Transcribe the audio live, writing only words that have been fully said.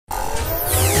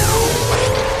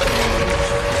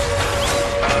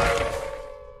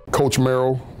Coach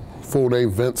Marrow, full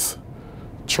name Vince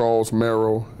Charles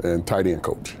Marrow, and tight end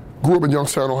coach. Grew up in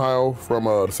Youngstown, Ohio, from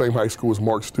the same high school as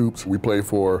Mark Stoops. I played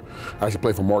for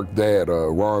Mark's dad,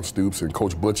 Ron Stoops, and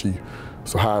Coach Butchie.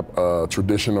 It's a high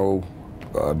traditional,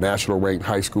 national ranked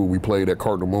high school. We played at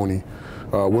Cardinal Mooney.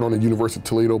 Went on to University of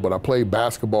Toledo, but I played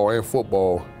basketball and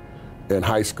football in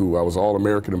high school. I was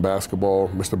All-American in basketball,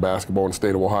 Mr. Basketball in the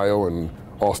state of Ohio, and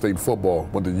All-State football.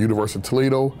 Went to University of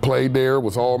Toledo, played there,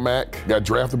 was All-MAC, got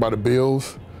drafted by the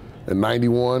Bills in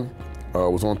 '91,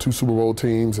 was on 2 Super Bowl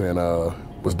teams, and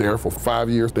was there for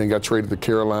 5 years. Then got traded to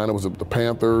Carolina, was at the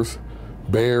Panthers,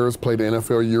 Bears, played the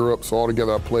NFL Europe. So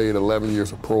altogether I played 11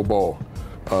 years of pro ball.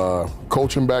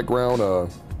 Coaching background,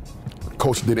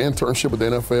 did internship with the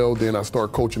NFL, then I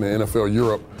started coaching the NFL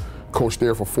Europe. Coached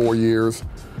there for 4 years.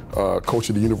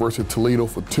 Coached at the University of Toledo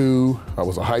for 2. I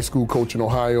was a high school coach in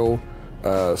Ohio.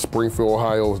 Springfield,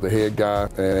 Ohio was the head guy,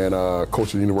 and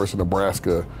coached at the University of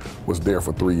Nebraska, was there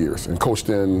for 3 years, and coached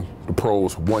in the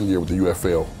pros 1 year with the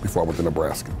UFL before I went to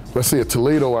Nebraska. Let's see, at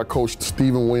Toledo, I coached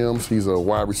Steven Williams. He's a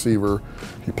wide receiver.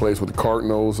 He plays with the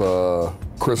Cardinals.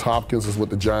 Chris Hopkins is with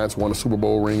the Giants, won a Super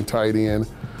Bowl ring, tight end.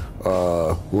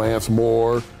 Lance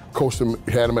Moore, coached him,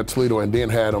 had him at Toledo, and then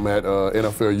had him at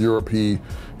NFL Europe. He,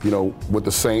 with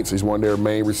the Saints, he's one of their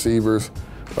main receivers.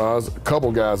 A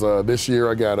couple guys. This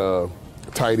year I got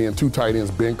two tight ends,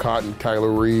 Ben Cotton,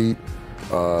 Kyler Reed.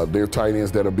 They're tight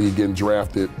ends that'll be getting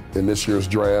drafted in this year's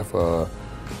draft.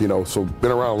 So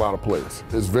been around a lot of players.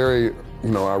 It's very,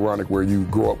 ironic where you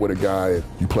grow up with a guy, and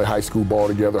you play high school ball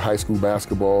together, high school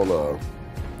basketball.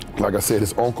 Like I said,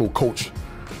 his uncle coached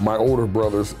my older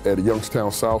brothers at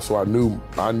Youngstown South, so I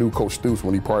knew Coach Stoops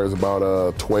when he probably was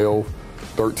about 12,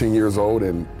 13 years old,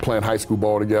 and playing high school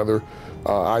ball together.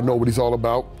 I know what he's all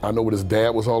about. I know what his dad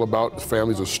was all about. His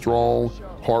family's a strong,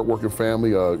 hard-working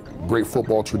family, a great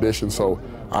football tradition. So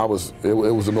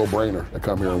it was a no-brainer to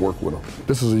come here and work with him.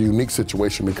 This is a unique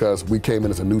situation because we came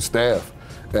in as a new staff,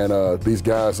 and these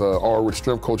guys,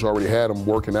 strength coach already had them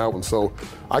working out, and so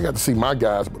I got to see my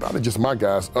guys, but not just my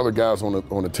guys, other guys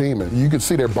on the team, and you can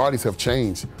see their bodies have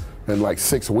changed in like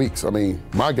 6 weeks. I mean,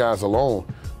 my guys alone,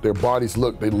 their bodies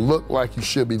look like you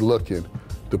should be looking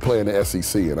to play in the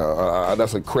SEC, and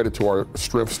that's a credit to our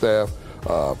strength staff.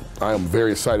 I am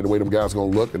very excited the way them guys are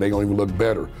gonna look, and they're gonna even look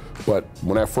better. But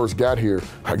when I first got here,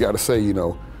 I gotta say,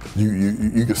 you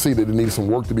can see that it needed some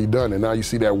work to be done, and now you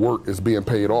see that work is being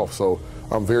paid off. So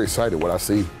I'm very excited what I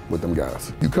see with them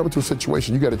guys. You come into a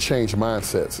situation, you gotta change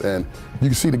mindsets, and you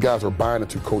can see the guys are buying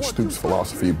into Coach Stoops'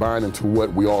 philosophy, buying into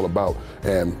what we all about.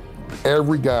 And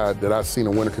every guy that I've seen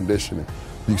in winter conditioning,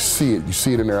 you see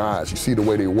it in their eyes. You see the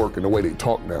way they work and the way they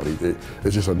talk now.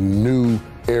 It's just a new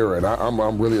era, and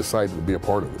I'm really excited to be a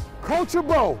part of it.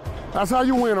 Coachable, that's how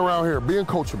you win around here, being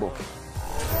coachable.